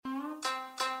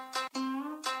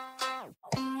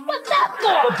was that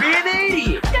for? For being an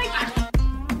idiot.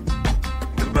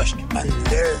 You must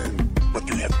unlearn what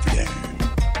you have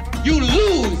learned. You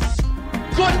lose.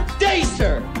 Good day,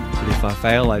 sir. But if I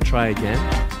fail, I try again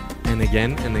and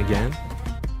again and again.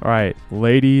 All right,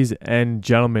 ladies and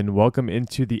gentlemen, welcome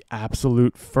into the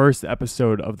absolute first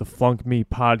episode of the Flunk Me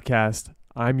podcast.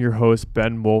 I'm your host,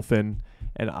 Ben Wolfin,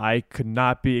 and I could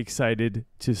not be excited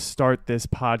to start this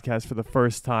podcast for the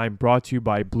first time, brought to you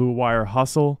by Blue Wire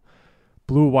Hustle.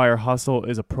 Blue Wire Hustle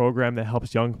is a program that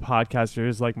helps young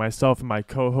podcasters like myself and my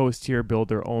co-host here build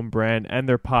their own brand and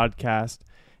their podcast,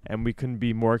 and we couldn't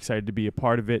be more excited to be a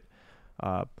part of it.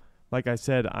 Like I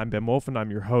said, I'm Ben Wolfin.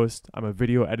 I'm your host. I'm a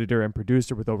video editor and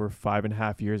producer with over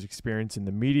 5.5 years experience in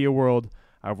the media world.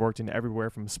 I've worked in everywhere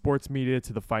from sports media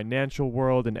to the financial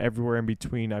world and everywhere in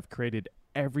between. I've created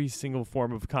every single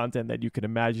form of content that you could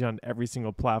imagine on every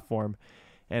single platform.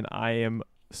 And I am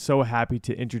so happy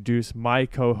to introduce my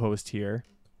co-host here,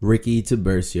 Ricky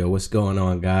TiBurcio. What's going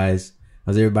on, guys?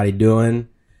 How's everybody doing?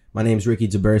 My name is Ricky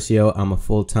TiBurcio. I'm a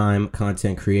full-time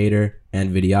content creator and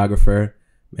videographer.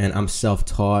 Man, I'm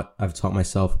self-taught. I've taught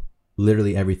myself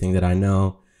literally everything that I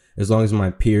know. As long as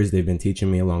my peers, they've been teaching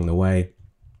me along the way.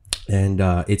 And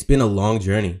it's been a long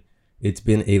journey.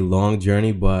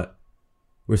 But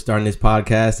we're starting this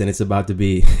podcast and it's about to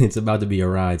be a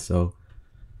ride. So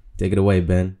take it away,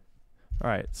 Ben. All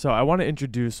right, so I want to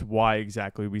introduce why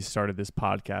exactly we started this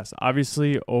podcast.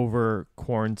 Obviously, over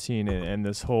quarantine and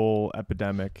this whole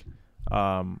epidemic,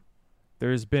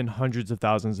 there's been hundreds of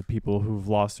thousands of people who've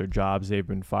lost their jobs. They've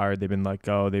been fired, they've been let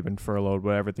go, they've been furloughed,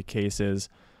 whatever the case is.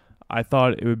 I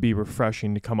thought it would be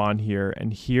refreshing to come on here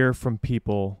and hear from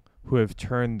people who have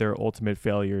turned their ultimate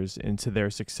failures into their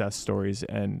success stories.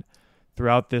 And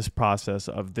throughout this process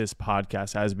of this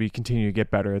podcast, as we continue to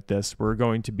get better at this, we're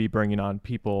going to be bringing on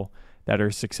people that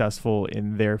are successful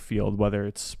in their field, whether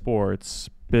it's sports,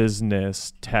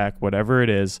 business, tech, whatever it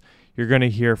is. You're going to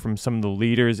hear from some of the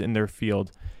leaders in their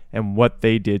field and what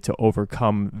they did to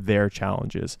overcome their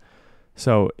challenges.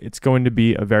 So it's going to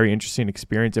be a very interesting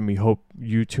experience, and we hope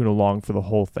you tune along for the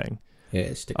whole thing.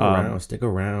 Yeah, stick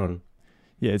around.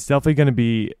 Yeah, it's definitely going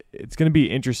to be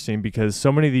interesting because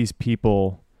so many of these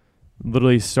people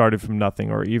literally started from nothing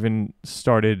or even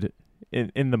started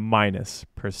in the minus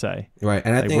per se. Right,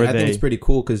 and I think it's pretty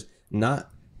cool because not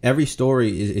every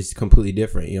story is completely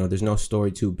different. You know, there's no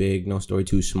story too big, no story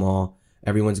too small.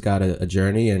 Everyone's got a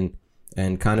journey,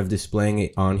 and kind of displaying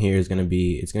it on here is gonna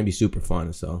be super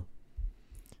fun. So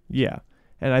yeah,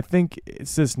 and I think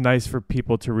it's just nice for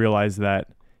people to realize that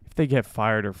if they get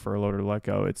fired or furloughed or let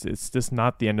go, it's just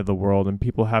not the end of the world, and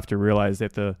people have to realize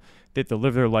that they have to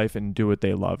live their life and do what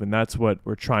they love, and that's what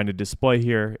we're trying to display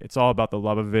here. It's all about the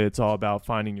love of it. It's all about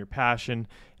finding your passion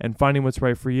and finding what's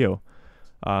right for you.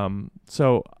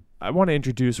 So I want to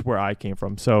introduce where I came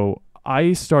from. So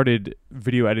I started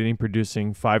video editing,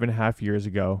 producing 5.5 years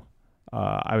ago.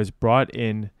 I was brought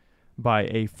in by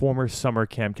a former summer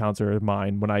camp counselor of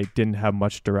mine when I didn't have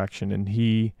much direction, and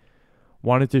he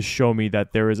wanted to show me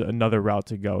that there is another route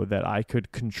to go, that I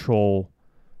could control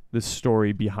the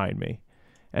story behind me.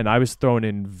 And I was thrown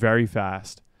in very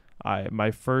fast.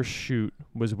 My first shoot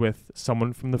was with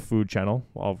someone from the Food Channel.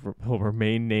 He'll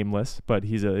remain nameless, but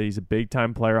he's a big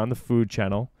time player on the Food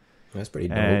Channel. That's pretty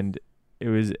dope. And it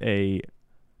was a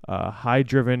high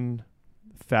driven,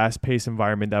 fast paced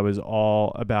environment that was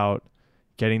all about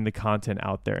getting the content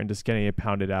out there and just getting it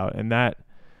pounded out. And that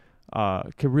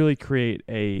could really create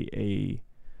a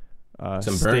some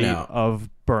state burnout. of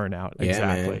burnout. Yeah,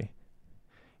 exactly. Man.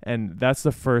 And that's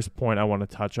the first point I want to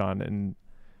touch on. And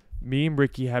me and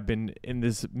Ricky have been in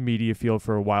this media field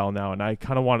for a while now, and I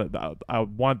kind of I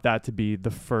want that to be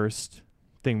the first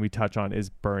thing we touch on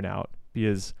is burnout,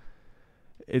 because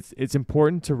it's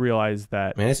important to realize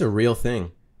that, man, it's a real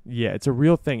thing. Yeah, it's a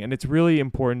real thing, and it's really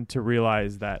important to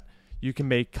realize that you can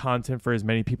make content for as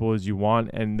many people as you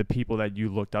want and the people that you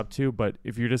looked up to, but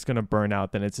if you're just going to burn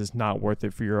out, then it's just not worth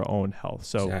it for your own health.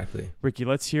 So, exactly. Ricky,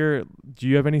 let's hear, do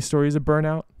you have any stories of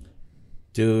burnout?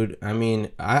 Dude, I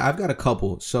mean, I've got a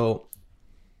couple. So,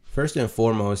 first and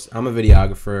foremost, I'm a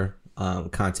videographer,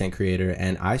 content creator,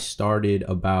 and I started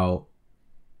about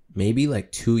maybe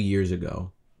like 2 years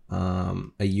ago,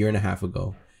 a year and a half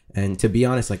ago. And to be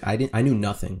honest, like I knew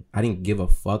nothing. I didn't give a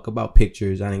fuck about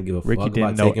pictures. I didn't give a Ricky fuck didn't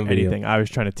about know taking anything. video. I was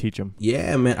trying to teach him.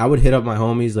 Yeah, man. I would hit up my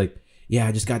homies like, yeah,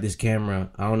 I just got this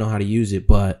camera. I don't know how to use it,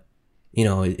 but you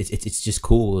know, it's just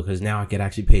cool because now I could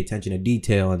actually pay attention to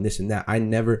detail and this and that.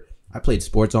 I played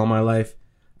sports all my life.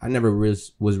 I never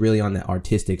was really on that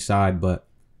artistic side, but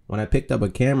when I picked up a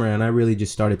camera and I really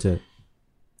just started to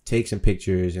take some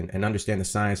pictures and understand the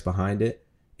science behind it,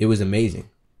 it was amazing.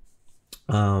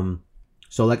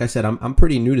 So like I said, I'm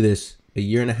pretty new to this, a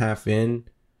year and a half in,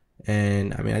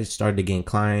 and I mean, I just started to gain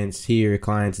clients here,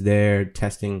 clients there,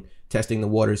 testing the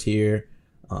waters here,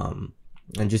 and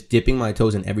just dipping my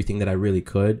toes in everything that I really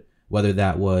could, whether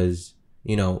that was,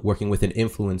 you know, working with an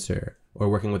influencer or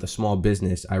working with a small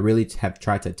business. I really have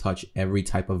tried to touch every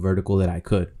type of vertical that I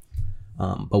could.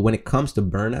 But when it comes to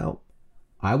burnout,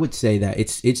 I would say that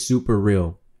it's super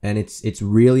real, and it's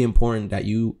really important that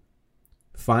you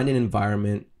find an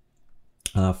environment,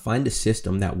 find a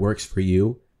system that works for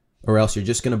you, or else you're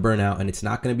just going to burn out, and it's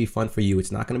not going to be fun for you.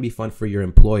 It's not going to be fun for your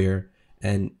employer,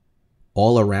 and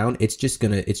all around, it's just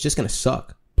going to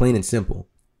suck, plain and simple.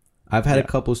 I've had a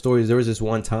couple of stories. There was this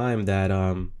one time that,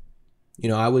 you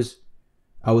know, I was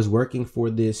working for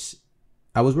this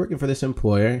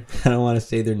employer. I don't want to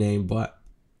say their name, but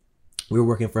we were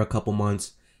working for a couple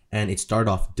months, and it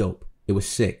started off dope. It was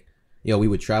sick. You know, we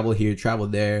would travel here, travel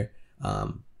there,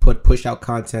 push out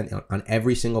content on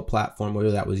every single platform,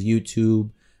 whether that was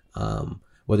YouTube,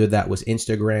 whether that was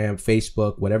Instagram,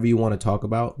 Facebook, whatever you want to talk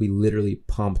about. We literally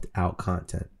pumped out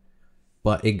content.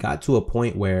 But it got to a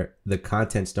point where the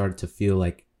content started to feel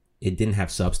like it didn't have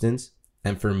substance.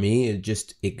 And for me,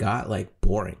 it got like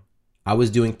boring. I was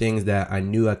doing things that I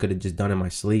knew I could have just done in my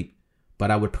sleep,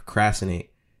 but I would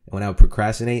procrastinate. And when I would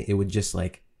procrastinate, it would just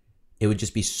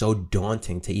be so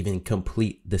daunting to even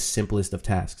complete the simplest of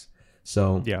tasks.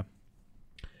 So, yeah.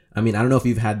 I mean, I don't know if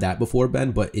you've had that before,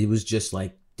 Ben, but it was just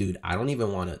like, dude, I don't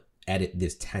even want to edit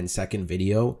this 10-second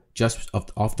video just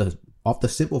off the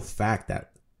simple fact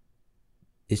that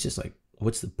it's just like,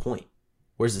 what's the point?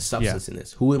 Where's the substance in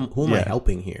this? Who am I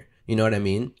helping here? You know what I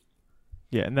mean?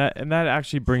 Yeah, and that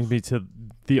actually brings me to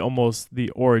the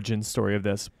origin story of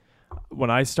this.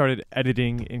 When I started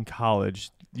editing in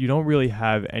college, you don't really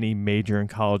have any major in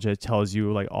college that tells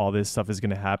you like all this stuff is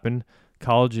going to happen.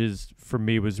 College for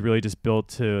me was really just built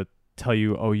to tell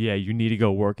you, oh yeah, you need to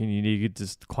go work and you need to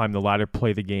just climb the ladder,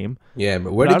 play the game. Yeah,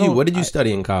 but what did you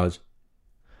study in college?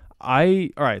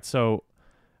 So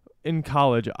in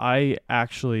college,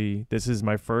 this is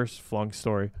my first flunk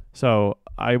story. So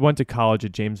I went to college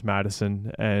at James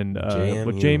Madison, and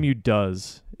what JMU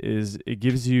does is it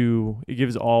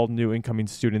gives all new incoming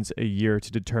students a year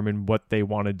to determine what they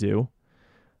want to do.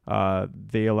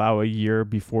 They allow a year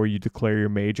before you declare your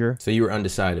major. So you were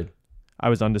undecided? I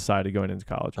was undecided going into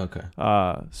college. Okay.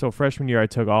 So freshman year, I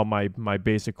took all my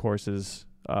basic courses,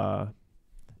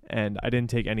 and I didn't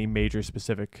take any major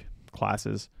specific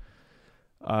classes.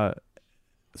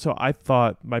 So I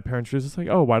thought my parents were just like,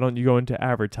 oh, why don't you go into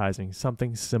advertising?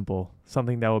 Something simple,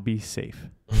 something that will be safe.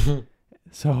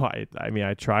 So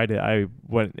I tried it. I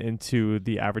went into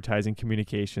the advertising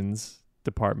communications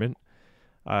department.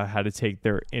 Had to take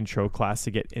their intro class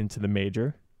to get into the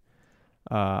major.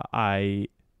 I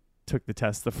took the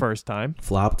test the first time.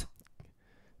 Flopped?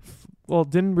 Well,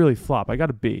 didn't really flop. I got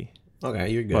a B. Okay,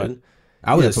 you're good.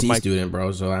 I was a C student,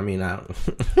 bro, so I mean, I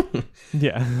don't...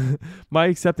 Yeah. My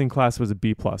accepting class was a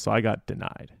B+, so I got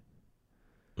denied,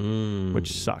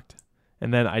 which sucked.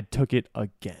 And then I took it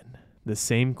again. The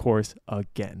same course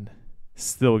again.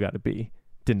 Still got a B.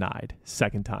 Denied.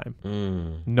 Second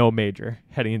time. No major.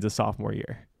 Heading into sophomore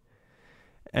year.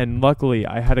 And luckily,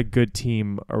 I had a good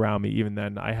team around me even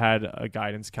then. I had a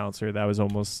guidance counselor that was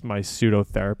almost my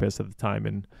pseudo-therapist at the time.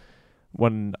 And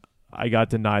when I got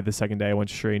denied the second day, I went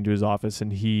straight into his office,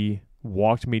 and he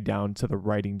walked me down to the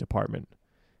writing department.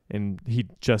 And he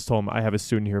just told him, I have a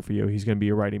student here for you. He's going to be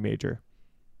a writing major.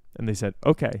 And they said,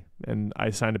 okay. And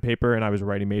I signed a paper, and I was a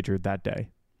writing major that day.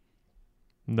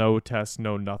 No test,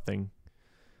 no nothing.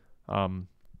 And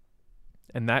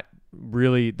that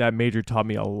major taught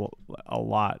me a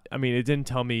lot. I mean, it didn't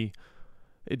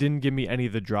give me any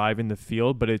of the drive in the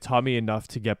field, but it taught me enough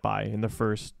to get by in the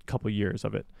first couple years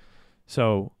of it.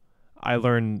 So I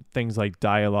learned things like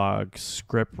dialogue,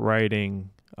 script writing,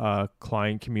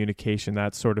 client communication,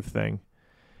 that sort of thing.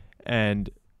 And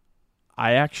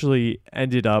I actually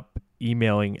ended up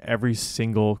emailing every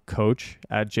single coach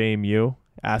at JMU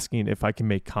asking if I can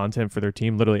make content for their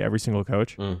team, literally every single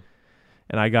coach.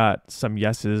 And I got some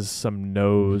yeses, some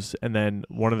nos. And then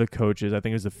one of the coaches, I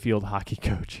think it was the field hockey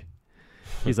coach,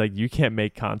 he's like, you can't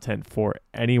make content for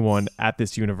anyone at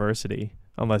this university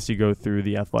unless you go through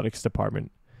the athletics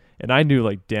department. And I knew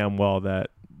like damn well that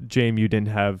JMU didn't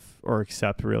have or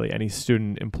accept really any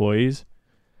student employees.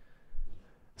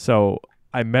 So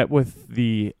I met with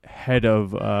the head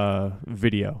of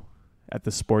video at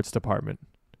the sports department,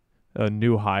 a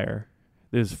new hire,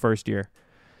 this first year.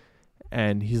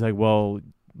 And he's like, well,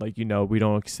 like, you know, we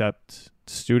don't accept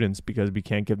students because we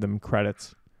can't give them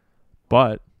credits,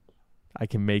 but I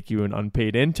can make you an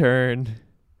unpaid intern.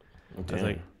 Okay. I was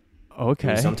like,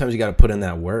 Okay. Sometimes you got to put in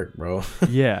that work, bro.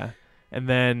 Yeah. And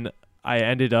then I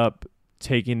ended up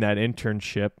taking that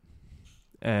internship,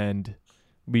 and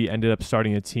we ended up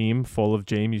starting a team full of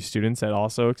JMU students that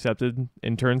also accepted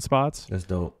intern spots. That's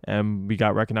dope. And we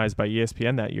got recognized by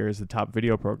ESPN that year as the top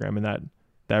video program, and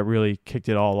that really kicked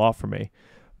it all off for me.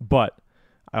 But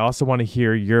I also want to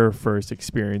hear your first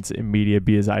experience in media,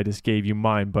 because I just gave you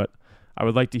mine, but I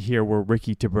would like to hear where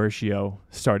Ricky TiBurcio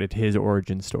started his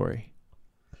origin story.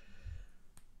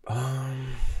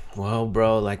 Well,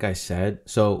 bro, like I said,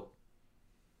 so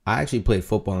I actually played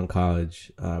football in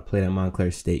college. Played at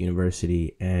Montclair State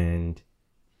University, and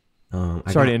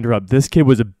Sorry to interrupt. This kid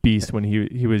was a beast when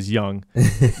he was young.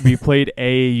 We played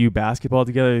AAU basketball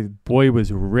together. Boy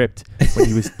was ripped when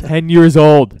he was 10 years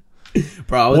old.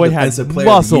 Bro, I was Boy defensive had player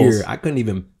muscles. of the year. I couldn't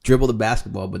even dribble the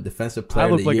basketball, but defensive player I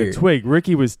of looked the like year. a twig.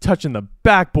 Ricky was touching the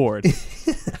backboard.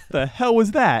 The hell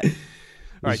was that? All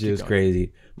right, This shit keep was going.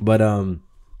 crazy. But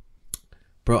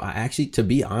bro, I actually, to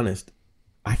be honest,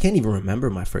 I can't even remember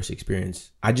my first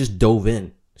experience. I just dove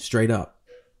in straight up.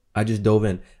 I just dove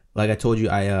in. Like I told you,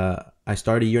 I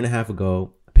started a year and a half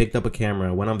ago. Picked up a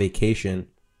camera, went on vacation,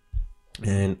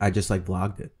 and I just like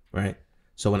vlogged it. Right.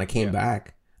 So when I came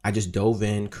back, I just dove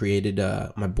in, created.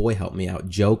 My boy helped me out,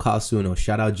 Joe Calsuno.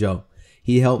 Shout out Joe.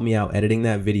 He helped me out editing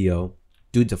that video.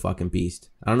 Dude's a fucking beast.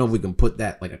 I don't know if we can put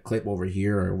that like a clip over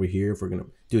here or over here if we're gonna.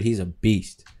 Dude, he's a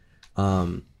beast.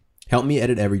 Helped me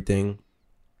edit everything.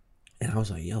 And I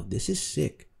was like, yo, this is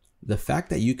sick. The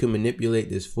fact that you can manipulate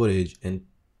this footage and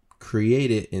create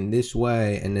it in this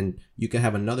way, and then you can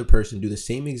have another person do the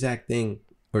same exact thing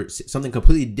or something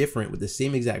completely different with the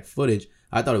same exact footage,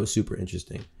 I thought it was super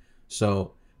interesting.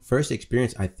 So first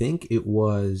experience, I think it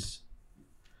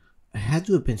had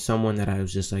to have been someone that I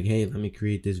was just like, hey, let me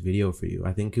create this video for you.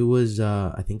 I think it was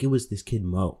this kid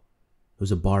Mo. It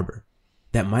was a barber.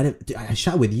 That might have. I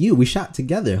shot with you. We shot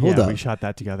together. Hold up. We shot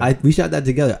that together. We shot that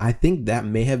together. I think that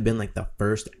may have been like the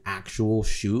first actual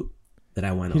shoot that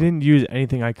I went on. He didn't use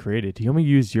anything I created. He only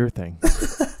used your thing.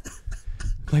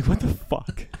 Like, what the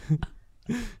fuck?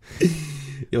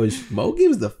 Yo, Mo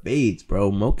gives the fades, bro.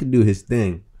 Mo can do his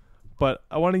thing. But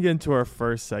I want to get into our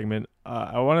first segment.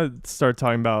 I want to start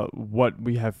talking about what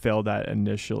we have failed at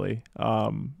initially.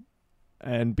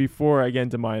 And before I get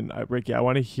into mine, Ricky, I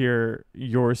want to hear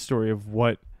your story of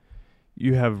what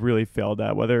you have really failed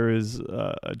at, whether it was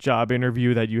a job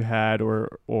interview that you had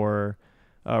or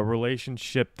a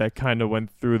relationship that kind of went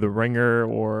through the ringer,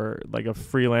 or like a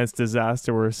freelance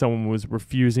disaster where someone was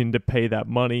refusing to pay that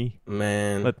money.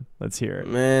 Man. Let's hear it.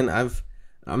 Man,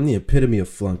 I'm the epitome of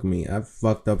Flunk Me. I've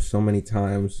fucked up so many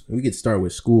times. We could start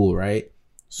with school, right?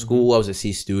 School, I was a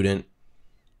C student.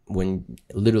 When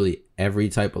literally every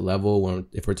type of level,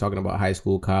 if we're talking about high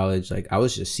school, college, like I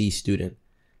was just C student.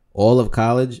 All of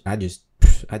college, I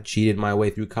cheated my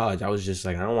way through college. I was just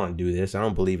like, I don't want to do this. I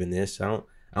don't believe in this. I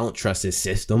don't trust this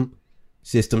system.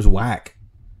 System's whack.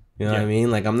 You know what I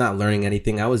mean? Like I'm not learning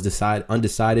anything. I was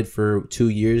undecided for 2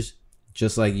 years,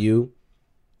 just like you.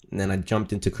 And then I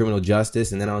jumped into criminal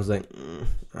justice, and then I was like,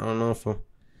 I don't know if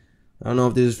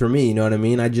this is for me. You know what I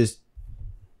mean? It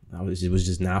was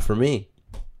just not for me.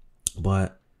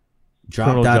 But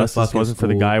dropped Criminal out Justice of fucking wasn't school.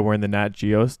 for the guy wearing the Nat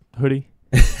Geo hoodie.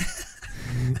 This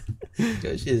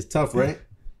shit is tough, right?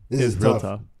 This It's is real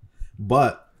tough.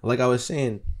 But like I was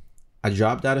saying, I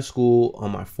dropped out of school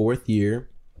on my 4th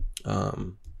year. I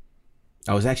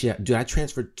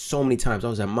transferred so many times. I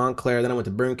was at Montclair, then I went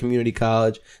to Burn Community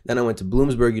College, then I went to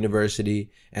Bloomsburg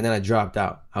University, and then I dropped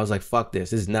out. I was like, fuck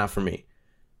this. This is not for me.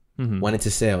 Went into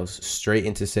sales, straight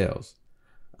into sales.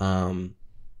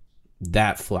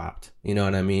 That flopped. You know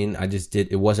what I mean?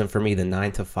 It wasn't for me. The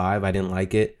 9 to 5, I didn't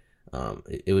like it.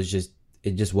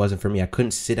 It just wasn't for me. I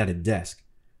couldn't sit at a desk.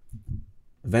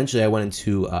 Eventually I went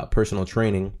into personal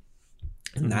training,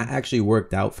 and that actually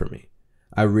worked out for me.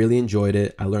 I really enjoyed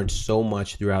it. I learned so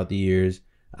much throughout the years.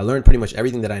 I learned pretty much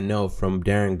everything that I know from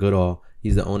Darren Goodall.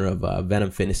 He's the owner of Venom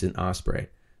Fitness in Osprey.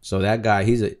 So that guy,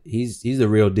 he's the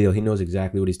real deal. He knows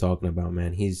exactly what he's talking about,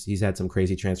 man. He's had some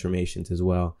crazy transformations as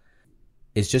well.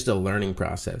 It's just a learning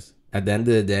process. At the end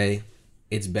of the day,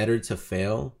 it's better to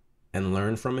fail and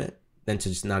learn from it than to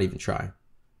just not even try.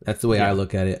 That's the way I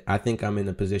look at it. I think I'm in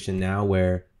a position now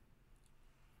where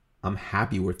I'm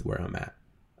happy with where I'm at.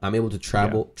 I'm able to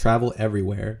travel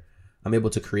everywhere. I'm able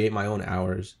to create my own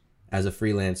hours as a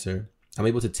freelancer. I'm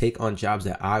able to take on jobs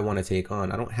that I want to take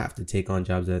on. I don't have to take on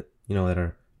jobs that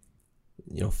are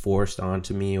forced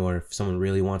onto me, or if someone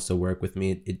really wants to work with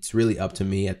me. It's really up to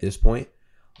me at this point.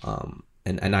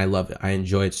 And I love it. I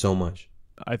enjoy it so much.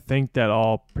 I think that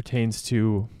all pertains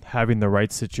to having the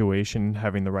right situation,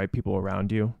 having the right people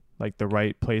around you. like the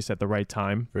right place at the right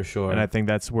time. For sure. And I think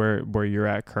that's where you're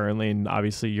at currently. And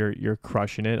obviously you're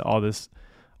crushing it. All this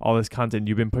content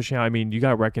you've been pushing out. I mean, you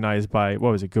got recognized by,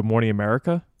 what was it, Good Morning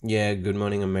America? Yeah, Good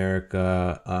Morning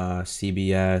America,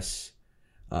 CBS,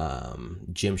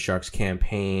 Gymshark's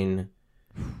campaign,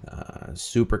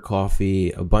 Super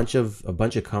Coffee, a bunch of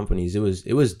companies.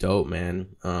 It was dope, man.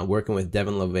 Working with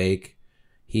Devin LeVake.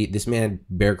 This man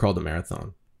bear crawled a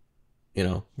marathon. You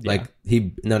know, like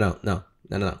he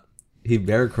he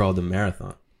bear crawled a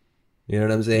marathon. You know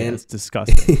what I'm saying? Yeah, it's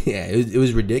disgusting. Yeah, it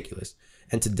was ridiculous.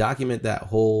 And to document that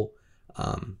whole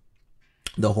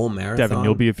the whole marathon. Devin,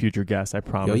 you'll be a future guest, I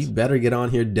promise. Yo, you better get on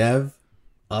here, Dev.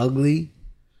 Ugly.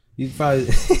 He's probably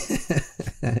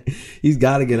he's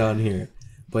got to get on here.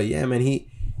 But yeah, man,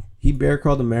 he bear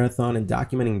crawled a marathon, and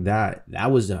documenting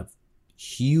that was a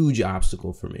huge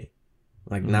obstacle for me.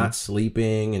 Like not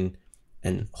sleeping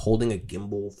and holding a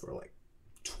gimbal for like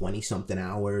 20 something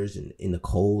hours and in the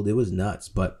cold. It was nuts.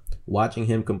 But watching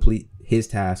him complete his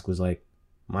task was like,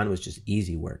 mine was just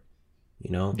easy work, you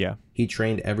know? Yeah. He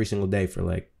trained every single day for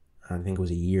like, I think it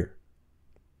was a year.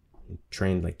 He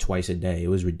trained like twice a day. It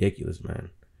was ridiculous,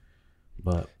 man.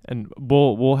 And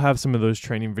we'll have some of those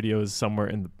training videos somewhere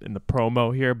in the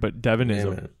promo here, but Devin is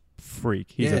a freak.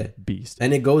 He's a beast.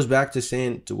 And it goes back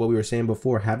to what we were saying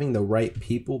before, having the right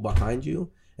people behind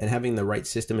you and having the right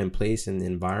system in place and the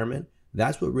environment.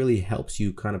 That's what really helps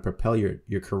you kind of propel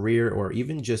your career or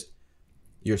even just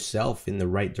yourself in the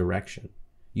right direction.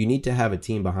 You need to have a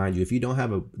team behind you. If you don't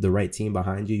have the right team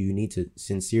behind you, you need to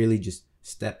sincerely just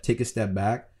take a step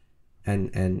back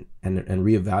and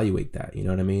reevaluate that. You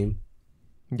know what I mean?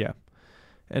 Yeah.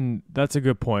 And that's a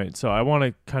good point. So I want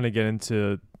to kind of get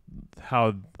into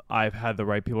how I've had the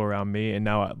right people around me and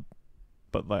now,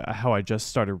 but like how I just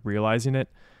started realizing it.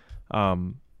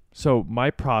 So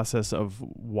my process of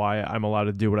why I'm allowed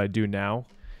to do what I do now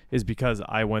is because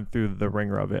I went through the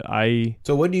ringer of it.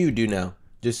 So what do you do now?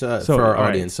 Just for our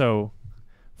audience. So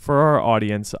for our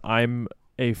audience, I'm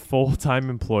a full-time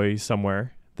employee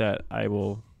somewhere that I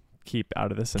will keep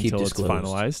out of this until it's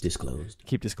finalized.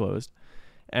 Keep disclosed.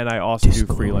 And I also do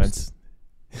freelance.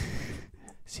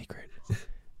 Secret.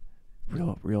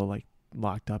 Real like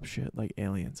locked up shit like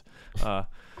aliens.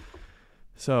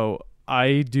 So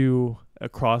I do a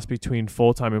cross between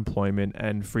full-time employment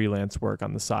and freelance work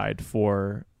on the side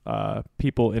for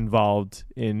people involved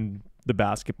in the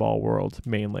basketball world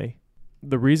mainly.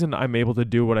 The reason I'm able to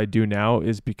do what I do now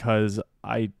is because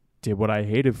I did what I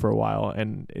hated for a while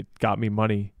and it got me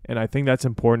money. And I think that's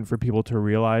important for people to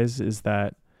realize is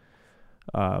that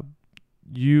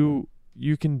you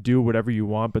can do whatever you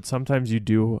want, but sometimes you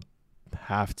do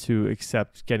have to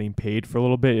accept getting paid for a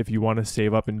little bit if you want to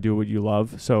save up and do what you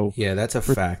love. So yeah, that's a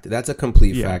fact. That's a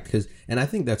complete fact. And I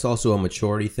think that's also a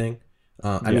maturity thing.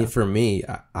 I mean, for me,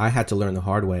 I had to learn the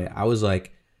hard way. I was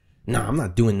like, no, I'm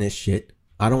not doing this shit.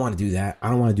 I don't want to do that. I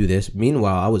don't want to do this.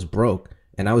 Meanwhile, I was broke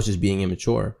and I was just being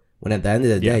immature. When at the end of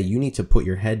the day, you need to put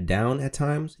your head down at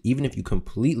times, even if you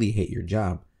completely hate your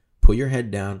job. Put your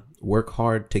head down, work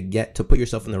hard to put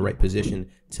yourself in the right position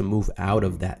to move out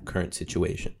of that current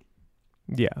situation.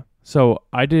 Yeah. So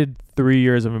I did 3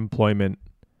 years of employment.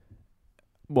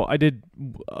 Well, I did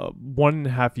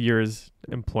 1.5 years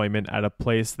employment at a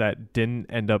place that didn't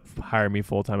end up hiring me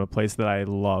full time, a place that I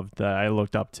loved, that I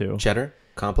looked up to. Cheddar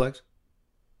Complex?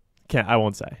 I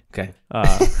won't say. Okay.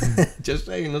 Just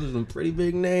saying, those are some pretty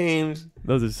big names.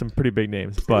 Those are some pretty big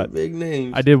names. Big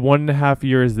names. I did 1.5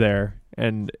 years there,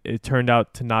 and it turned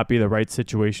out to not be the right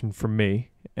situation for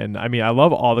me. And I mean, I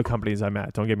love all the companies I'm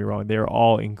at. Don't get me wrong. They're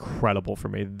all incredible for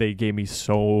me. They gave me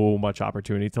so much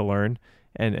opportunity to learn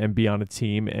and be on a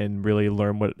team and really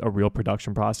learn what a real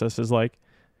production process is like.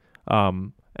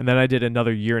 And then I did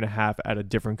another 1.5 years at a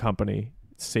different company.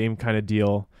 Same kind of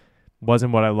deal.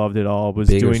 Wasn't what I loved at all. Was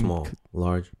big doing or small?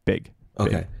 Large? Big.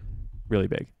 Okay. Big, really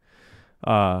big.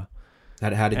 How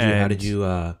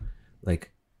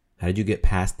did you get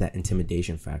past that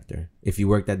intimidation factor? If you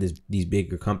worked at these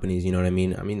bigger companies, you know what I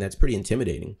mean? I mean, that's pretty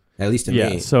intimidating, at least to me.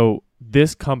 Yeah, so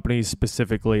this company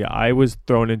specifically, I was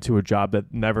thrown into a job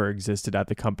that never existed at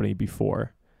the company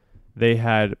before. They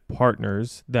had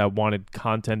partners that wanted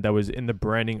content that was in the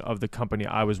branding of the company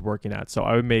I was working at. So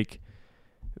I would make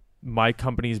my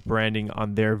company's branding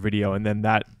on their video, and then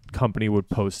that company would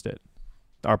post it.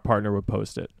 Our partner would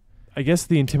post it. I guess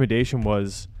the intimidation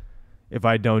was, if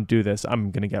I don't do this,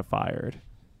 I'm going to get fired.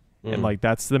 And like,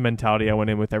 that's the mentality I went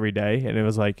in with every day. And it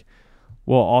was like,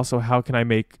 well, also, how can I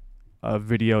make a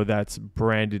video that's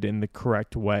branded in the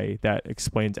correct way that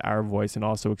explains our voice and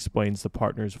also explains the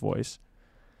partner's voice?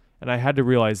 And I had to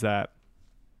realize that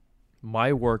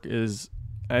my work is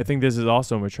I think this is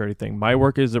also a maturity thing. My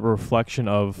work is a reflection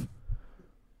of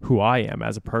who I am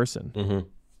as a person. Mm-hmm.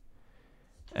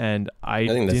 And I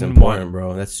think that's didn't important,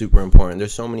 bro. That's super important.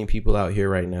 There's so many people out here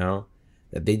right now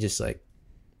that they just like,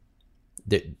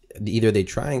 either they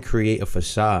try and create a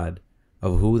facade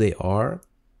of who they are,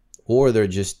 or they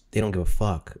don't give a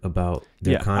fuck about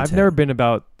their content. I've never been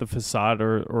about the facade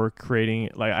or creating,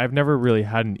 like, I've never really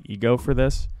had an ego for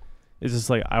this. It's just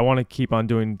like, I want to keep on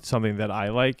doing something that I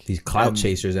like. These clout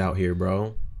chasers out here,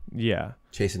 bro. Yeah.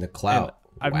 Chasing the clout.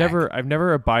 I've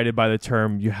never abided by the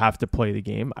term you have to play the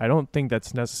game. I don't think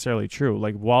that's necessarily true.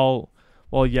 Like, while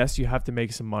yes, you have to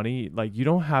make some money, like, you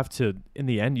don't have to, in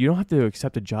the end, you don't have to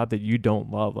accept a job that you don't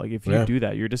love. Like, if you do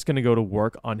that, you're just going to go to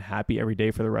work unhappy every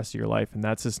day for the rest of your life. And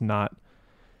that's just not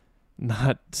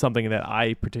something that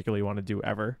I particularly want to do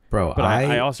ever. Bro, but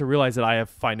I also realize that I have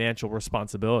financial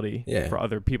responsibility for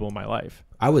other people in my life.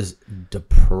 I was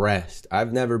depressed.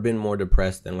 I've never been more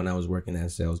depressed than when I was working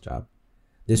that sales job.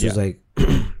 This was like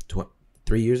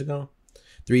 3 years ago,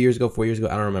 4 years ago.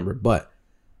 I don't remember. But,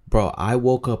 bro, I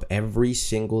woke up every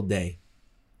single day.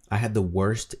 I had the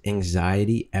worst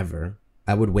anxiety ever.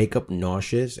 I would wake up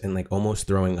nauseous and like almost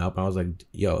throwing up. I was like,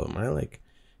 yo, am I like,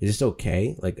 is this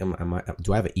okay? Like,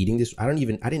 do I have an eating disorder? I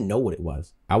didn't know what it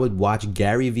was. I would watch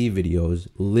Gary Vee videos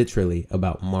literally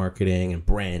about marketing and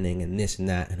branding and this and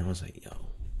that. And I was like,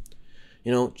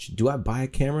 yo, do I buy a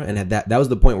camera? And at that was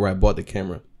the point where I bought the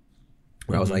camera.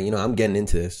 Where I was like, I'm getting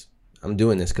into this. I'm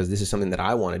doing this because this is something that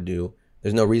I want to do.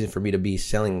 There's no reason for me to be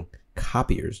selling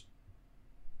copiers.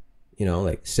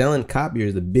 Like selling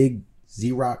copiers, the big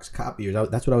Xerox copiers.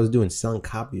 That's what I was doing, selling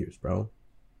copiers, bro.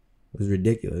 It was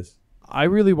ridiculous. I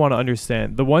really want to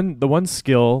understand the one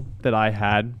skill that I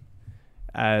had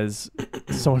as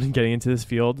someone getting into this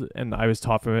field, and I was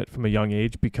taught from it from a young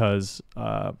age because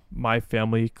my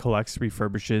family collects,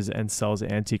 refurbishes, and sells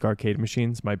antique arcade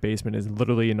machines. My basement is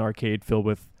literally an arcade filled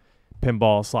with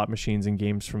pinball, slot machines, and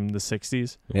games from the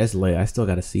 60s. Yeah, that's late. I still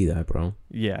got to see that, bro.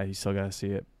 Yeah, you still got to see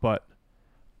it. But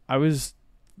I was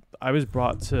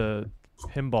brought to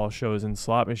pinball shows and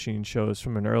slot machine shows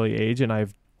from an early age, and I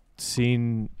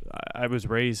was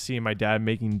raised seeing my dad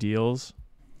making deals.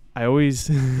 I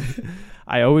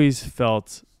always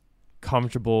felt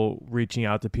comfortable reaching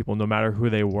out to people no matter who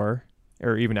they were,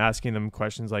 or even asking them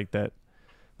questions like that.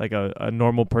 Like a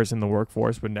normal person in the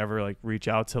workforce would never like reach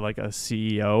out to like a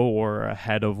CEO or a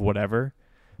head of whatever.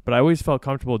 But I always felt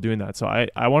comfortable doing that. So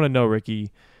I want to know,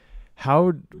 Ricky,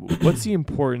 what's the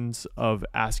importance of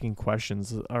asking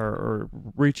questions or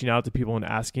reaching out to people and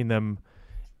asking them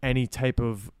any type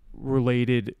of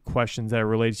related questions that are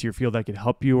related to your field that could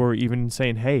help you, or even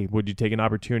saying, hey, would you take an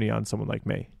opportunity on someone like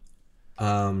me?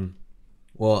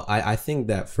 Well, I think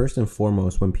that first and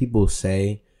foremost, when people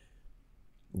say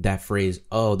that phrase,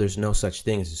 oh, there's no such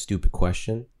thing as a stupid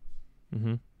question,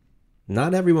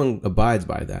 not everyone abides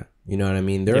by that. You know what I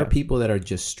mean? There are people that are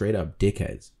just straight up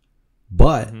dickheads.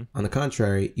 But on the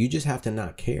contrary, you just have to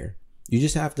not care. You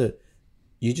just have to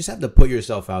put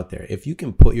yourself out there. If you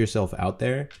can put yourself out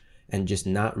there and just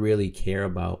not really care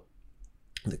about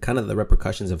the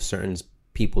repercussions of certain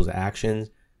people's actions,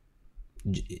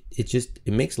 it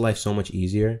makes life so much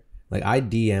easier. Like, I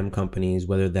DM companies,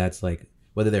 whether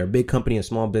they're a big company, a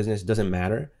small business, doesn't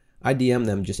matter. I DM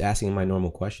them just asking my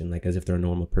normal question, like as if they're a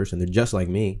normal person. They're just like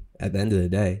me at the end of the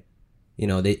day.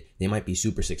 They might be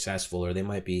super successful, or they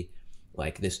might be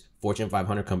like this Fortune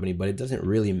 500 company, but it doesn't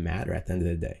really matter at the end of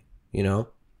the day,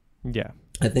 Yeah.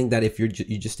 I think that if you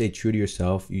just stay true to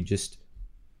yourself, you just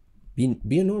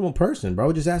be a normal person,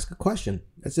 bro. Just ask a question.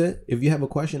 That's it. If you have a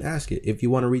question, ask it. If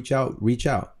you want to reach out, reach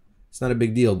out. It's not a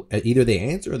big deal. Either they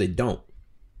answer or they don't.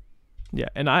 Yeah,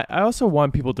 and I also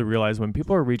want people to realize when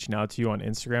people are reaching out to you on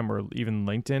Instagram or even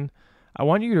LinkedIn, I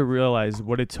want you to realize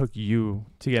what it took you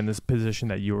to get in this position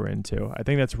that you were into. I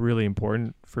think that's really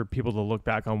important for people to look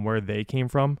back on where they came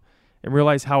from and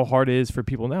realize how hard it is for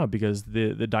people now, because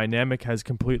the dynamic has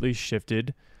completely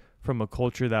shifted from a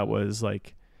culture that was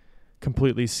like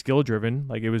completely skill driven.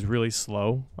 Like, it was really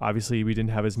slow. Obviously, we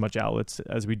didn't have as much outlets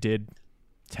as we did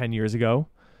 10 years ago.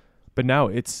 But now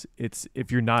it's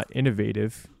if you're not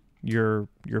innovative, you're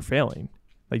failing.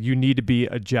 Like, you need to be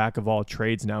a jack of all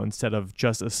trades now instead of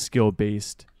just a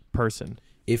skill-based person.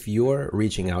 If you're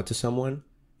reaching out to someone,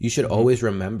 you should always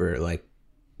remember like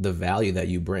the value that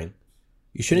you bring.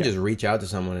 You shouldn't just reach out to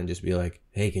someone and just be like,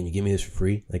 hey, can you give me this for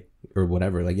free? Like, or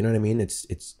whatever. Like, you know what I mean? It's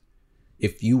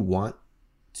if you want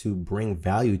to bring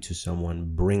value to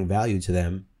someone, bring value to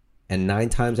them. And 9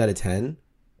 times out of 10,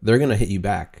 they're going to hit you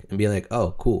back and be like,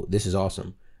 oh, cool. This is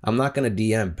awesome. I'm not going to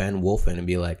DM Ben Wolfin and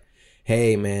be like,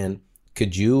 hey, man,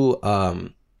 could you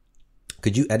edit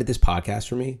this podcast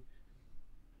for me?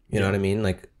 You know what I mean?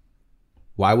 Like,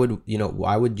 why would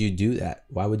you do that?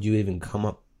 Why would you even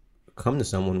come to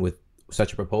someone with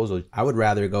such a proposal? I would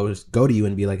rather go to you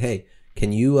and be like, hey,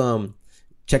 can you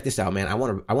check this out, man? I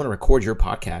want to record your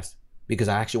podcast because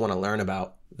I actually want to learn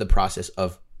about the process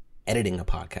of editing a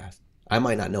podcast. I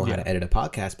might not know how to edit a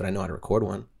podcast, but I know how to record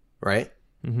one, right?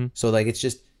 Mm-hmm. So like, it's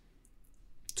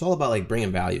all about like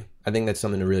bringing value. I think that's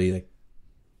something to really like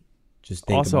just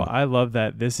think also, about. I love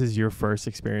that this is your first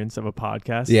experience of a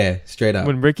podcast. Yeah, straight up.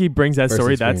 When Ricky brings that First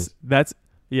story, experience.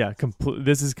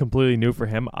 this is completely new for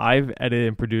him. I've edited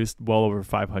and produced well over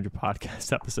 500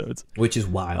 podcast episodes, Which is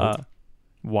wild.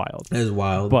 Wild. That is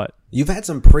wild. But you've had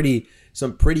some pretty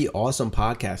awesome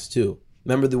podcasts too.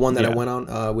 Remember the one that I went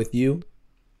on with you?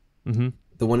 Mm-hmm.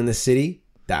 The one in the city?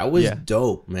 That was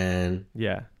dope, man.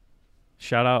 Yeah.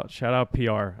 Shout out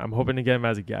PR. I'm hoping to get him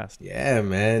as a guest. Yeah,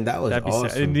 man. That'd be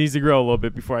awesome. It needs to grow a little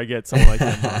bit before I get someone like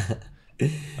that.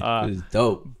 It was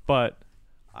dope. But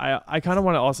I kind of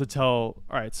want to also tell, all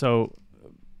right, so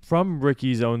from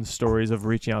Ricky's own stories of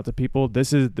reaching out to people,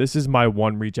 this is my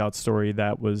one reach out story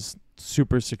that was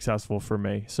super successful for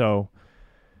me. So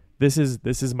this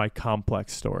is my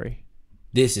complex story.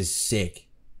 This is sick.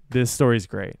 This story is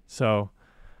great. So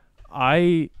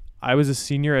I was a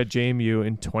senior at JMU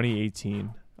in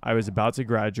 2018. I was about to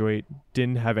graduate,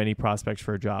 didn't have any prospects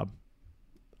for a job.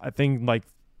 I think like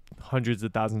hundreds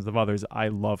of thousands of others, I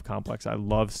love Complex. I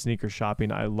love sneaker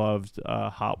shopping. I loved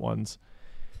Hot Ones.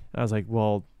 And I was like,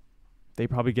 well, they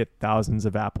probably get thousands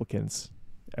of applicants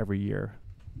every year.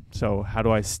 So how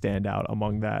do I stand out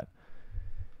among that?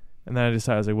 And then I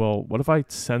decided, I was like, well, what if I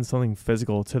send something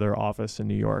physical to their office in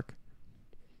New York?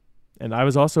 And I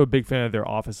was also a big fan of their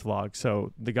office vlog.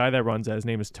 So the guy that runs that, his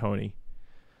name is Tony.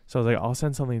 So I was like, I'll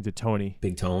send something to Tony.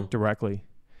 Big Tone. Directly.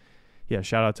 Yeah,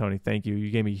 shout out Tony. Thank you. You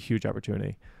gave me a huge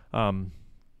opportunity. But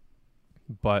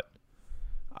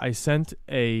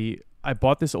I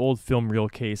bought this old film reel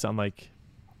case on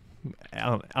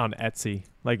on Etsy.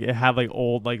 Like it had like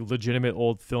old, like legitimate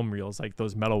old film reels, like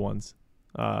those metal ones.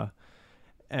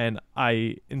 And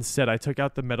I took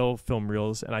out the metal film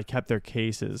reels and I kept their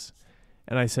cases.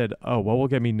 And I said, oh, what will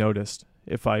get me noticed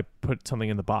if I put something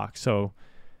in the box? So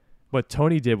what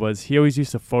Tony did was he always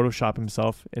used to Photoshop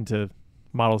himself into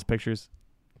models' pictures.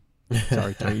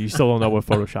 Sorry, Tony, you still don't know what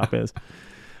Photoshop is.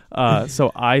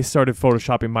 So I started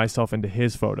Photoshopping myself into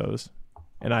his photos,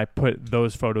 and I put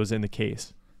those photos in the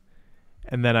case.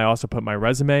 And then I also put my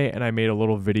resume, and I made a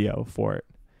little video for it.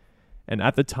 And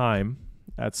at the time,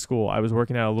 at school, I was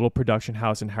working at a little production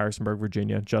house in Harrisonburg,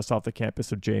 Virginia, just off the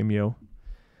campus of JMU.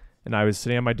 And I was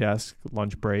sitting at my desk,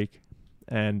 lunch break,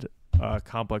 and a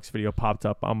Complex video popped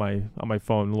up on my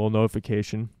phone, a little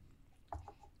notification.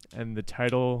 And the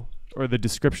title or the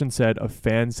description said, "A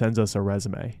fan sends us a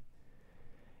resume."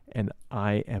 And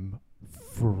I am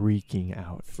freaking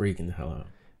out. Freaking the hell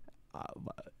out.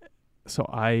 So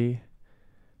I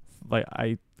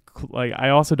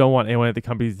also don't want anyone at the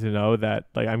company to know that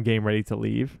like I'm getting ready to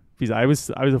leave, because I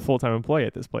was a full-time employee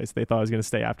at this place. They thought I was going to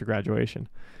stay after graduation.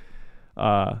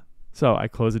 So I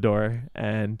close the door,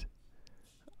 and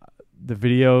the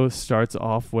video starts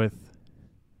off with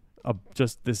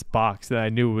just this box that I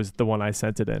knew was the one I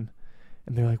sent it in.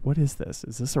 And they're like, what is this?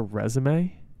 Is this a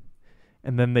resume?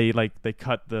 And then they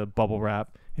cut the bubble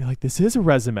wrap. And they're like, this is a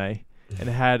resume. And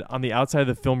it had, on the outside of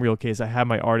the film reel case, I had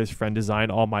my artist friend design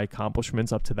all my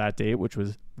accomplishments up to that date, which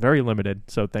was very limited.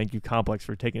 So thank you, Complex,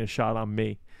 for taking a shot on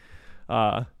me.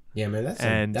 Yeah,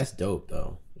 man, that's dope,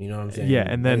 though. You know what I'm saying? Yeah,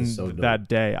 and then that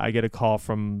day, I get a call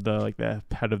from the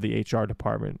head of the HR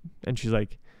department, and she's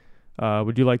like,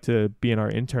 would you like to be in our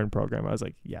intern program? I was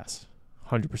like, yes,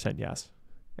 100% yes.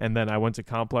 And then I went to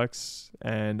Complex,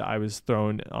 and I was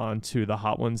thrown onto the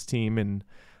Hot Ones team, and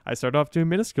I started off doing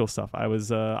minuscule stuff. I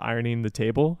was ironing the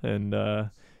table and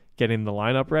getting the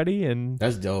lineup ready, and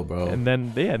that's dope, bro. And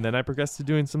then I progressed to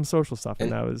doing some social stuff,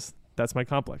 and that's my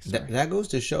Complex story. That goes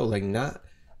to show, like,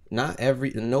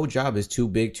 no job is too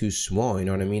big, too small. You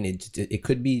know what I mean? It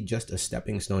could be just a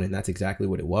stepping stone, and that's exactly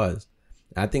what it was.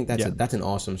 I think that's an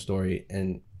awesome story,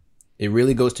 and it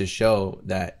really goes to show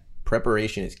that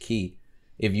preparation is key.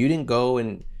 If you didn't go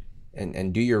and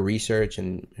do your research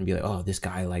and be like, oh, this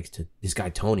guy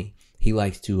Tony, he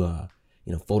likes to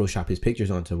Photoshop his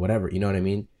pictures onto whatever, you know what I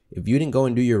mean? If you didn't go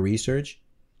and do your research,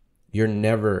 you're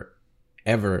never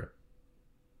ever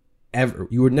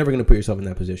you were never going to put yourself in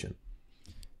that position.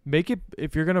 Make it,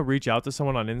 if you're going to reach out to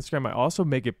someone on Instagram, I also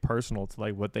make it personal to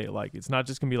like what they like. It's not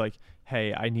just going to be like,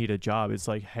 hey, I need a job. It's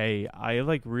like, hey, I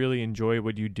like really enjoy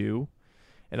what you do,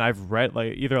 and I've read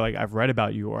I've read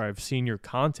about you or I've seen your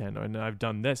content and I've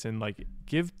done this, and like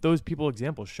give those people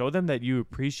examples. Show them that you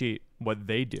appreciate what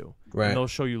they do, Right. and they'll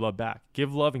show you love back.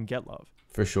 Give love and get love.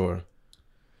 For sure.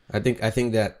 I think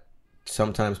that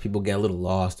sometimes people get a little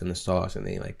lost in the sauce and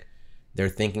they're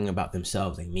thinking about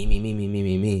themselves, like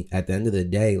me. At the end of the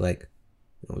day, like,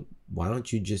 you know, why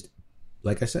don't you just,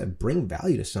 like I said, bring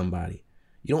value to somebody?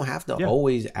 You don't have to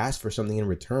always ask for something in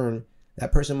return.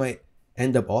 That person might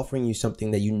end up offering you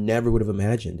something that you never would have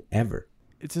imagined ever.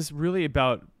 It's just really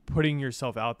about putting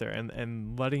yourself out there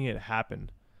and letting it happen.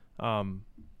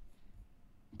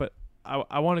 But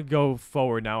I want to go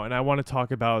forward now, and I want to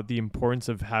talk about the importance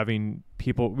of having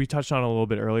people. We touched on it a little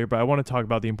bit earlier, but I want to talk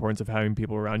about the importance of having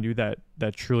people around you that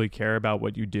truly care about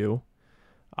what you do.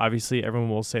 Obviously, everyone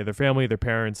will say their family, their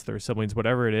parents, their siblings,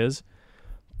 whatever it is.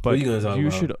 But Who are you gonna talk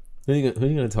about? should. Who are you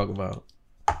going to talk about?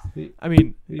 I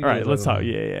mean, all right, let's talk.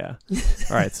 Yeah.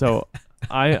 All right, so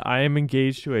I am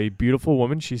engaged to a beautiful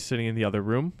woman. She's sitting in the other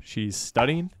room. She's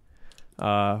studying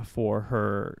for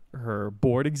her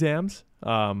board exams.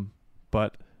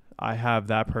 But I have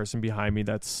that person behind me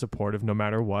that's supportive no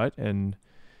matter what, and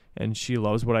she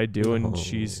loves what I do, and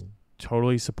she's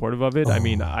totally supportive of it. I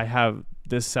mean, I have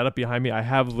this setup behind me. I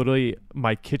have literally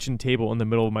my kitchen table in the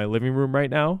middle of my living room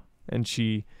right now, and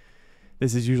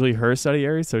this is usually her study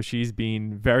area, so she's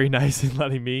being very nice and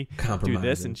letting me do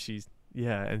this, and she's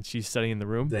studying in the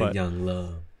room. That young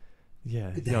love.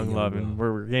 Yeah, young love, and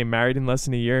we're getting married in less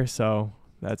than a year, so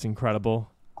that's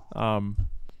incredible.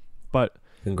 But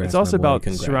Congrats, it's also about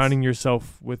Congrats. surrounding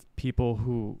yourself with people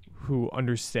who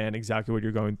understand exactly what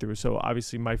you're going through. So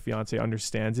obviously my fiance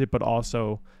understands it, but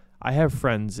also I have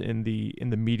friends in the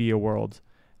media world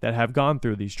that have gone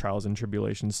through these trials and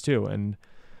tribulations too, and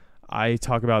I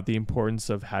talk about the importance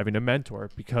of having a mentor,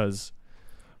 because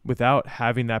without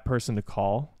having that person to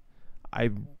call, I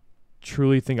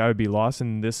truly think I would be lost.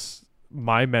 And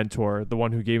my mentor, the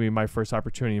one who gave me my first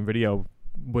opportunity in video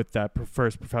with that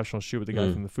first professional shoot with the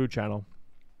guy from the Food Channel,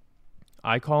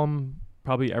 I call him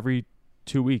probably every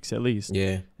 2 weeks at least.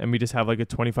 Yeah. And we just have like a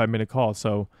 25-minute call.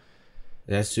 So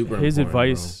that's super his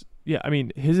important, advice. Bro. Yeah. I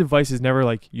mean, his advice is never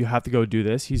like, you have to go do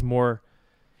this. He's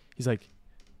like,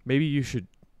 maybe you should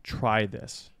try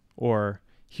this, or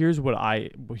here's what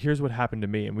happened to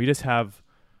me. And we just have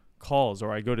calls,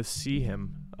 or I go to see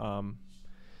him.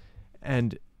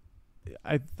 And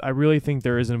I really think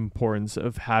there is an importance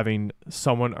of having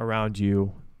someone around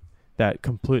you that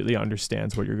completely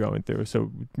understands what you're going through.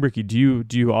 So Ricky, do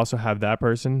you also have that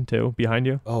person too behind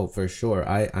you? Oh, for sure.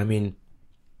 I mean,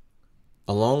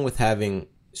 along with having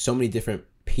so many different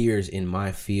peers in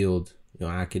my field, you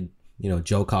know, I could, you know,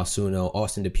 Joe Calsuno,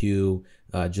 Austin Depew,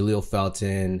 Jaleel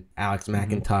Felton, Alex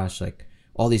McIntosh, like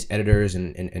all these editors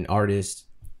and artists.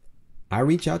 I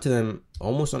reach out to them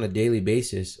almost on a daily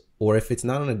basis, or if it's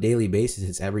not on a daily basis,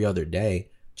 it's every other day,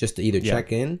 just to either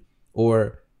check in,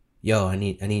 or yo, I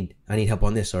need help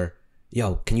on this, or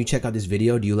yo, can you check out this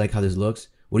video? Do you like how this looks?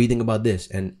 What do you think about this?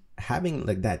 And having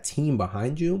like that team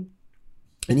behind you,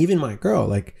 and even my girl,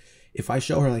 like if I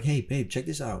show her like, hey babe, check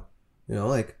this out, you know,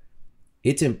 like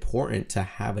it's important to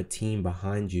have a team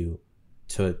behind you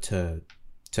to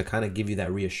kind of give you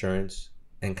that reassurance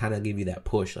and kind of give you that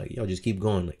push, like, yo, just keep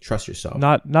going, like trust yourself.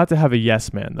 Not to have a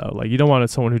yes man though. Like you don't want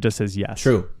someone who just says yes.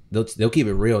 True. They'll keep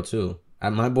it real too.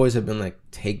 My boys have been like,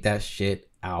 take that shit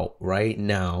out right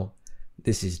now.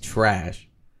 This is trash.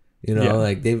 You know,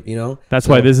 like they've, you know. That's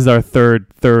why this is our third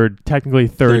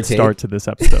start to this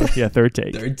episode. Yeah, third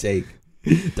take. Third take.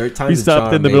 Third time. We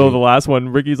stopped in the middle of the last one.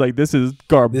 Ricky's like, this is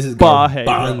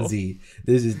garbanzi.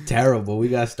 This is terrible. We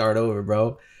gotta start over,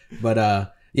 bro.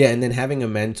 But yeah, and then having a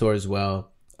mentor as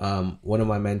well. One of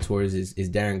my mentors is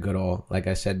Darren Goodall. Like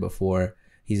I said before,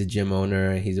 he's a gym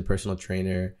owner. He's a personal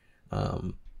trainer.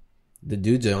 The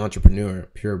dude's an entrepreneur,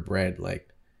 purebred. Like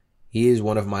he is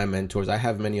one of my mentors. I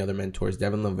have many other mentors.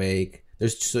 Devin LeVake.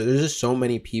 There's just so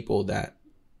many people that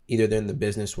either they're in the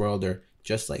business world or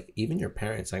just like even your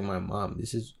parents, like my mom.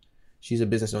 She's a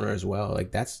business owner as well.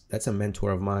 Like that's a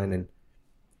mentor of mine. And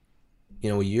you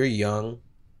know, you're young,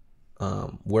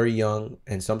 we're young,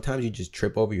 and sometimes you just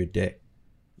trip over your dick.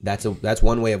 That's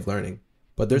one way of learning.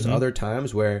 But there's other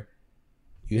times where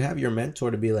you have your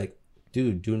mentor to be like,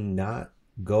 dude, do not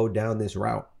go down this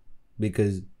route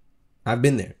because I've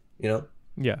been there, you know?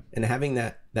 Yeah. And having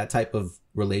that type of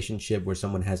relationship where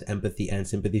someone has empathy and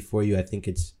sympathy for you, I think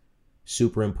it's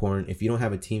super important. If you don't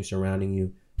have a team surrounding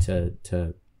you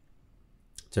to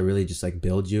really just like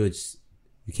build you,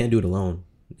 you can't do it alone.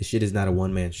 This shit is not a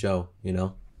one-man show, you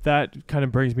know? That kind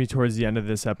of brings me towards the end of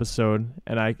this episode,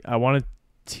 and I want to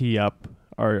tee up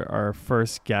our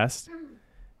first guest.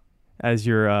 as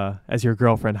your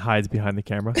girlfriend hides behind the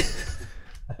camera.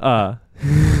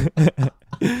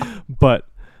 But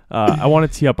I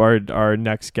want to tee up our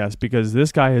next guest because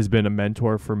this guy has been a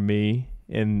mentor for me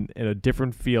in a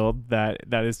different field that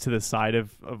is to the side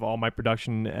of all my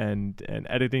production and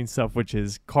editing stuff, which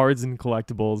is cards and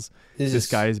collectibles. This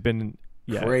guy has been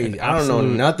crazy. I don't know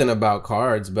nothing about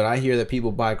cards, but I hear that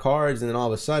people buy cards and then all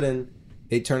of a sudden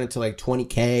they turn into like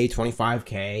 20K,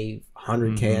 25K,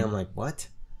 100K. I'm like, what?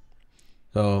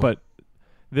 But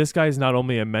this guy is not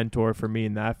only a mentor for me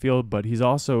in that field, but he's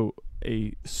also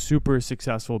a super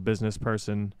successful business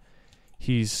person.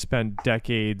 He's spent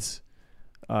decades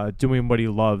doing what he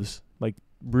loves, like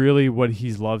really what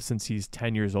he's loved since he's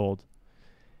 10 years old.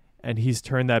 And he's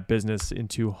turned that business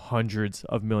into hundreds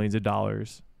of millions of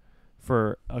dollars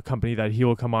for a company that he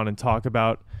will come on and talk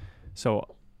about.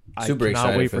 So Super I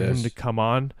cannot wait for this. him to come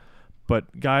on.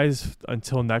 But guys,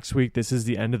 until next week, this is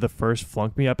the end of the first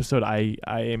Flunk Me episode. I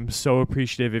am so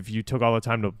appreciative if you took all the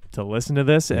time to listen to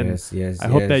this, and I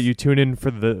hope that you tune in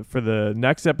for the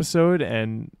next episode.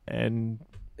 And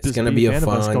it's gonna be a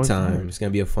fun time. It's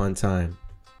gonna be a fun time.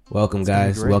 Welcome,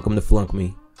 guys. Welcome to Flunk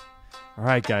Me. All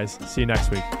right, guys. See you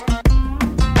next week.